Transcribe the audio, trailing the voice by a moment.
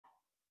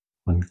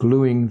I'm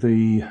gluing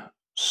the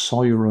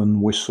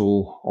Siren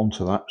Whistle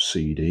onto that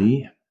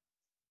CD.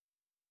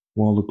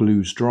 While the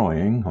glue's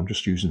drying, I'm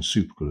just using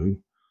super glue.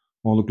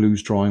 While the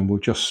glue's drying, we'll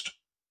just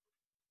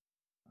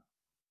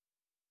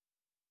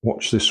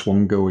watch this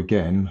one go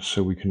again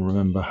so we can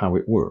remember how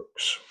it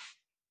works.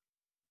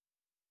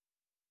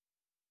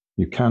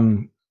 You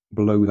can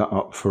blow that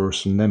up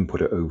first and then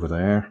put it over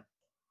there,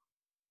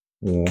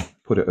 or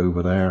put it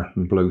over there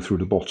and blow through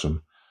the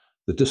bottom.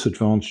 The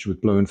disadvantage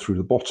with blowing through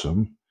the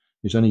bottom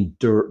is any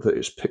dirt that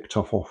is picked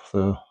up off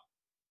the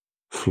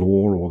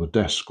floor or the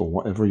desk or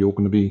whatever you're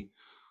going to be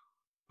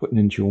putting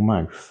into your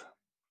mouth.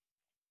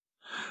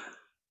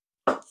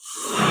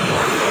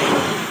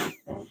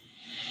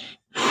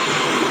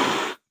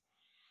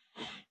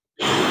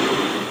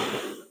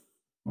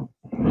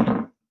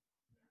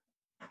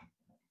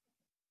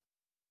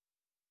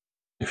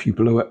 If you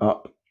blow it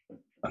up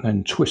and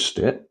then twist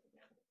it,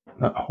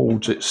 that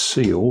holds it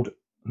sealed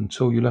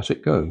until you let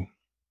it go.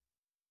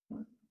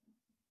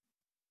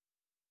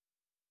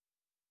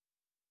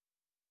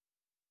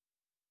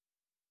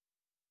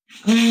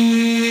 And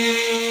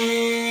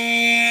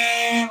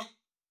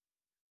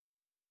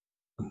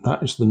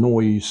that is the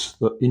noise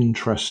that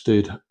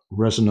interested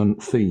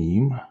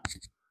Resonanttheme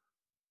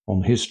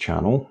on his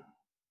channel.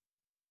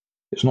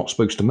 It's not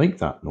supposed to make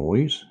that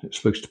noise, it's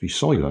supposed to be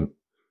silent.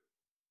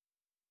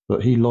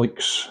 But he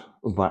likes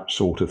that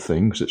sort of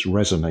thing because it's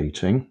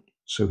resonating.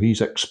 So he's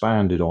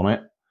expanded on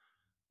it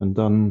and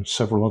done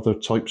several other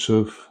types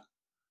of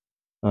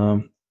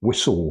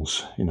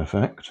whistles, in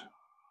effect.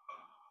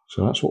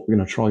 So that's what we're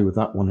going to try with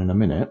that one in a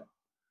minute.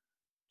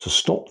 To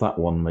stop that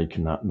one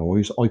making that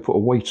noise, I put a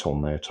weight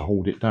on there to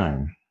hold it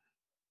down.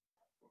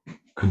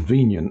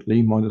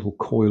 Conveniently, my little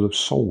coil of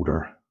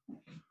solder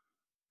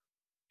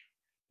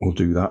will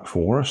do that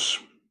for us.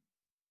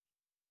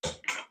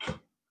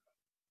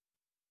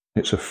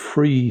 It's a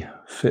free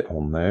fit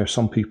on there.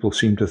 Some people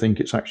seem to think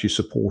it's actually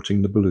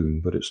supporting the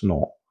balloon, but it's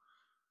not,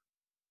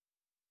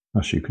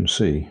 as you can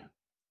see.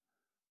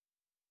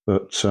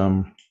 But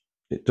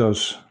it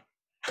does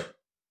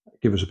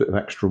give us a bit of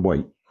extra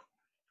weight.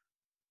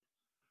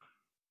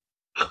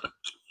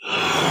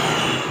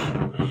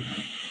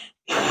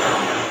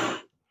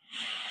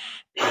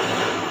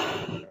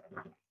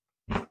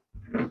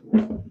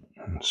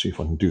 Let's see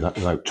if I can do that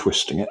without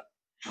twisting it.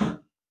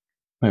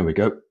 There we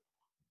go.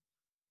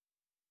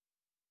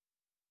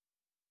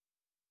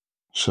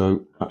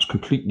 So that's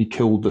completely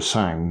killed the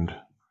sound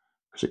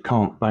because it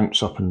can't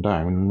bounce up and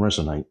down and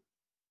resonate.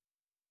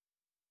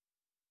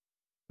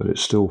 But it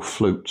still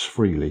floats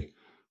freely.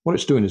 What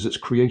it's doing is it's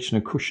creating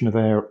a cushion of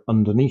air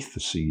underneath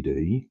the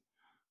CD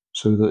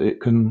so that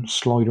it can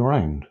slide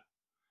around.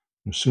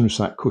 As soon as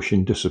that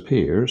cushion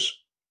disappears,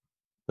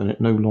 then it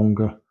no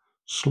longer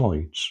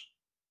slides.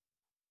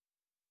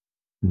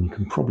 And you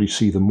can probably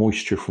see the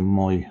moisture from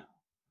my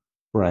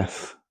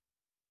breath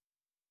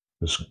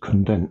has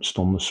condensed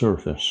on the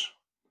surface.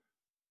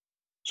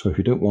 So if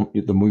you don't want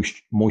the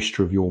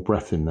moisture of your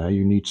breath in there,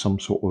 you need some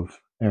sort of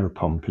air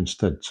pump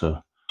instead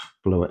to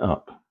blow it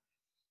up.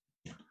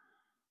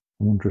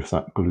 I wonder if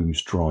that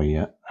glue's dry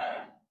yet.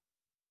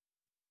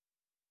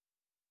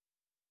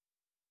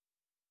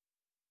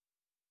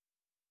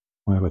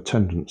 I have a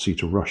tendency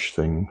to rush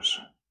things.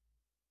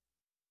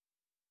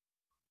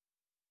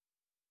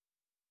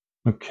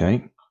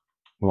 Okay,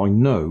 well I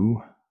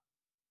know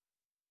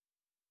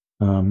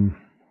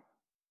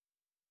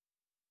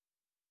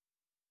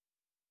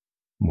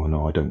well,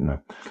 no, I don't know.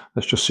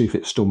 Let's just see if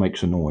it still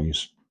makes a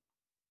noise.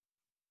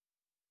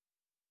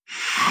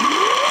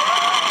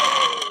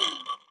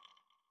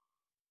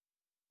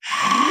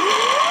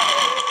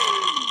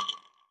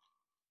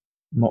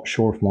 Not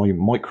sure if my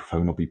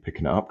microphone will be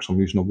picking it up because I'm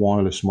using a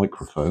wireless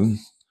microphone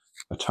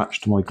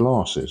attached to my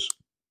glasses.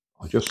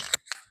 I just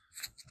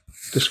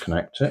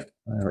disconnect it.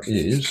 There it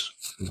is.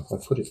 And if I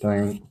put it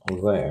down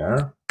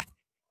there,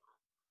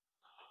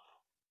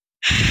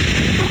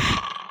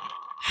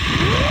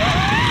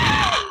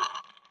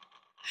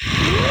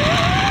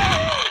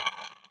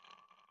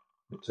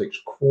 it takes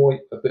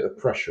quite a bit of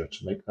pressure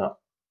to make that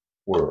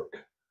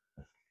work.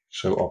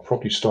 So I'll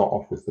probably start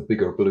off with the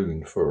bigger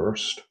balloon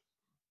first.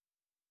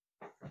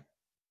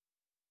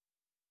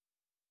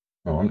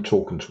 Oh, I'm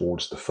talking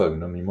towards the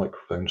phone and the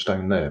microphone's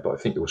down there, but I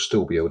think you'll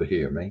still be able to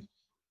hear me.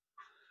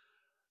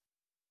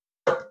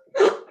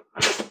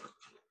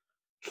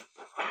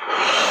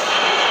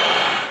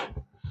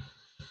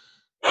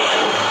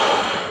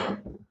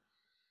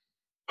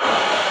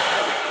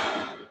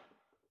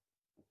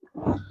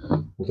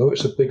 Although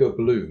it's a bigger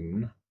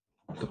balloon,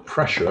 the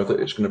pressure that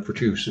it's going to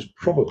produce is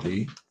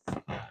probably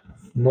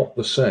not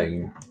the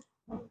same.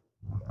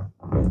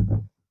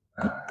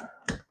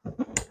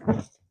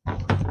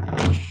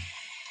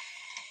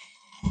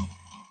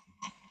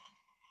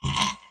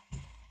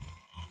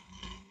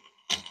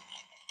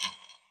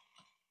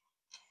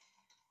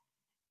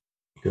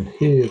 You can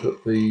hear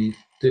that the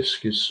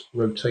disc is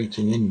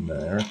rotating in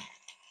there,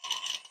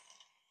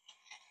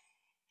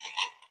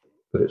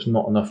 but it's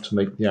not enough to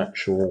make the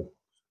actual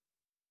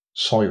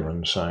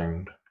siren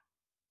sound.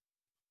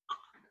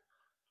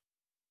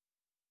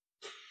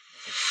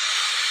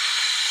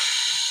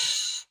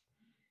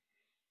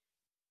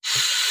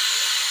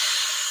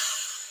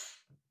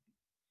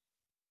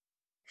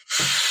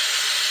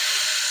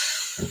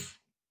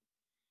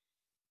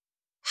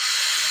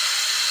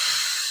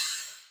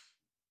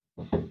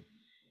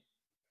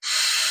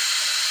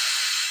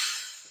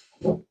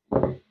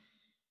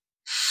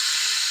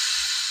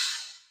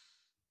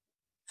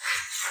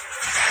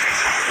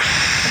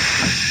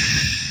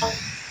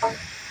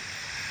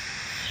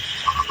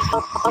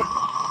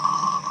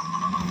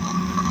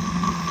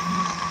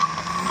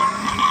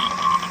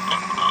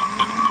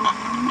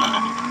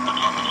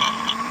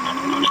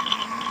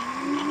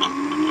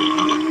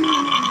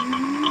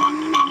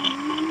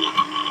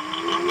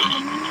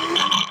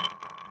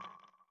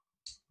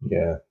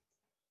 Yeah,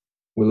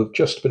 we'll have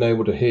just been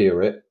able to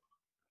hear it,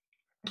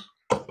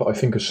 but I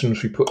think as soon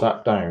as we put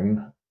that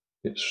down,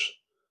 it's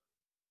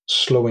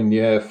slowing the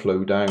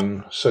airflow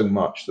down so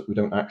much that we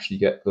don't actually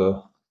get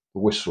the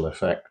whistle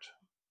effect.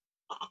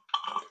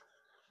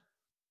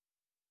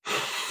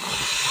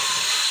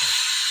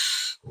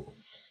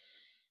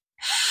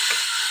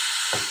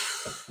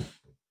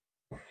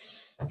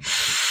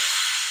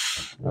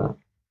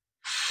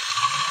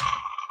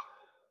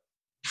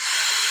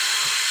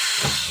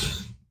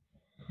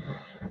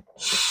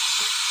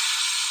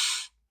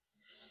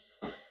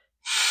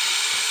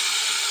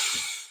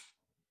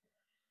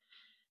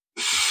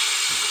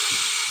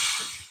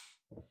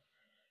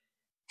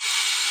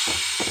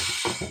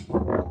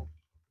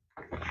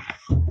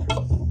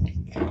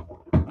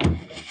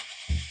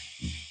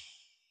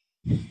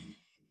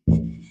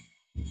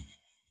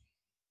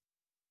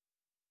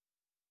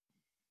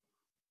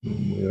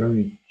 We're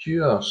only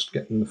just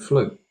getting the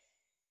float.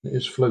 It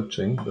is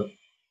floating, but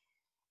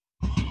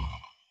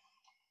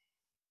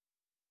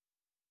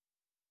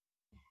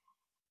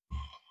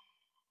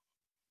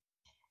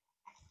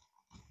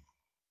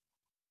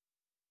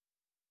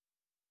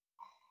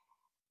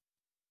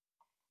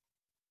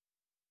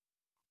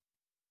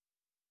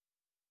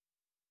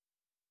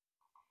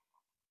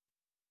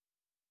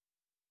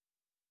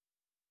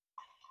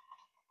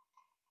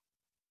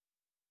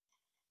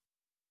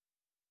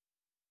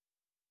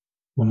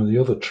one of the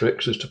other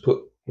tricks is to put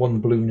one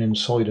balloon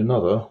inside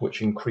another,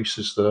 which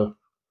increases the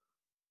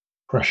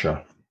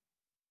pressure.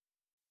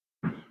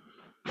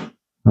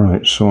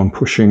 Right, so I'm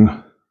pushing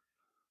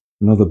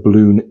another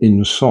balloon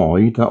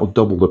inside. That'll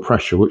double the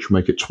pressure, which will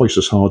make it twice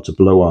as hard to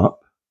blow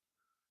up.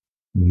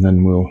 And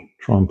then we'll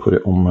try and put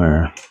it on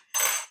there.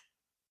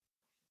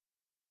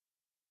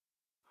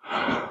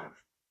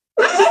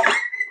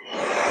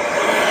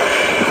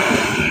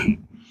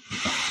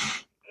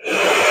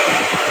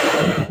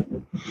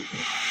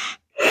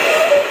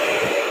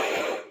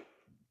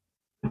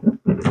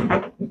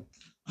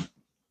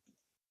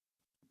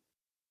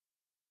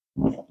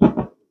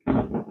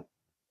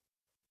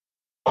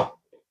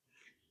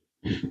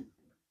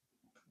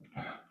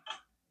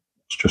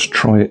 Let's just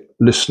try it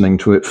listening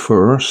to it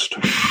first.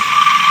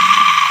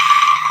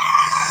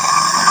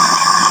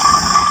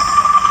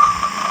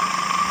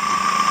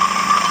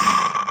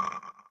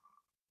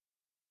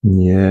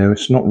 Yeah,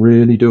 it's not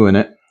really doing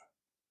it,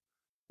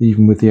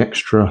 even with the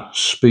extra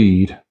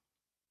speed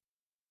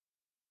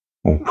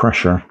or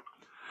pressure.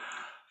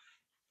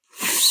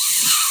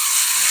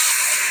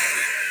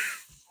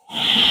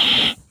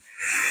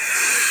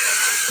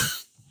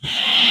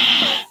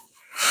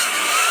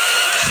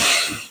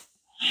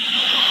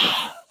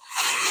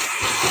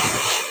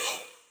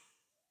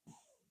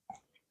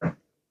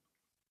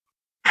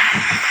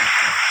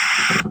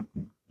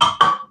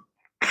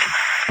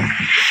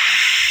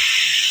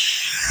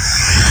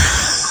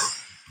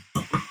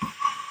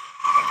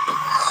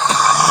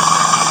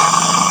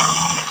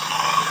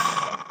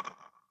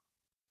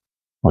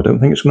 I don't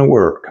think it's going to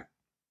work,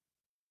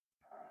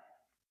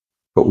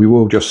 but we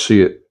will just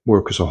see it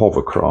work as a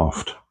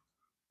hovercraft.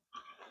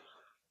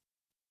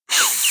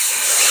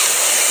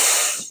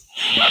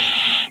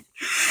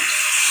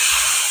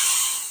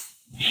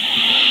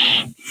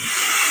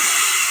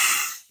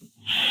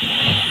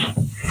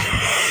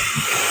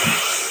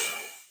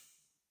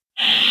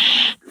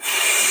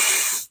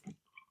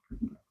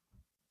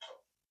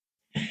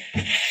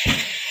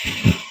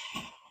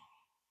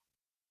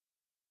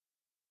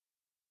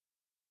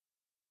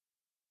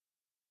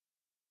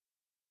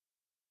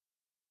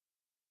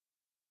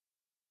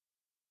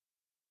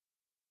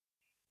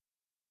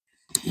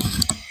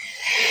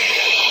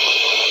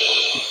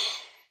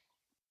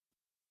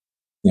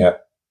 Yeah,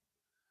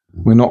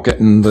 we're not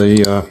getting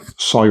the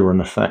siren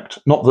effect.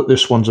 Not that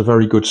this one's a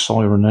very good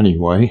siren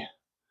anyway,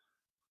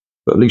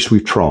 but at least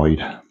we've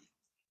tried.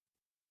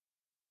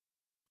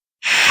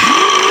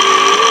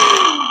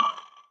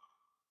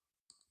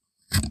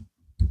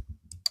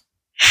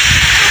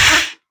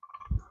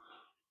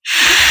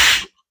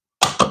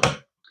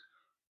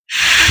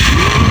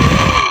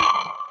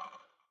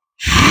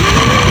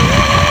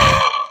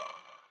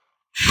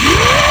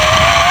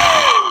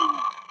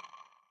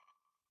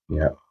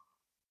 Yeah,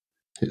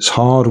 it's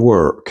hard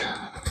work.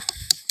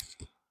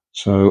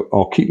 So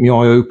I'll keep my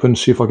eye open,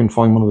 see if I can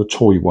find one of the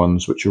toy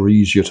ones which are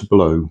easier to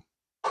blow.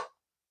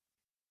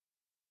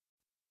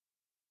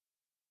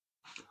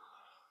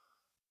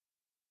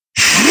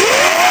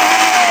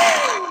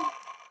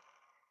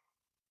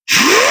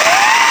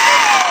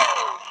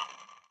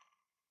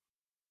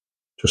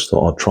 Just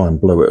thought I'd try and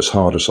blow it as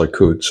hard as I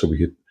could so we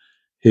could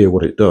hear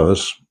what it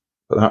does,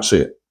 but that's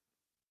it.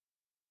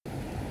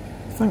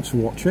 Thanks for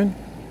watching.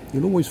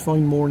 You'll always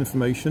find more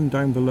information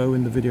down below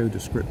in the video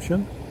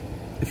description.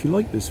 If you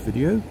like this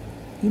video,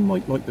 you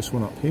might like this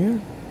one up here.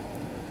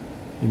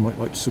 You might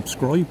like to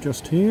subscribe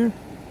just here.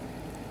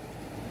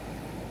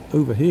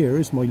 Over here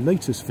is my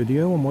latest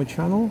video on my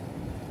channel,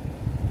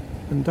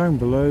 and down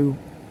below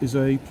is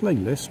a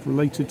playlist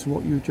related to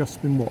what you've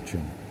just been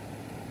watching.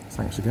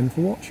 Thanks again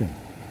for watching.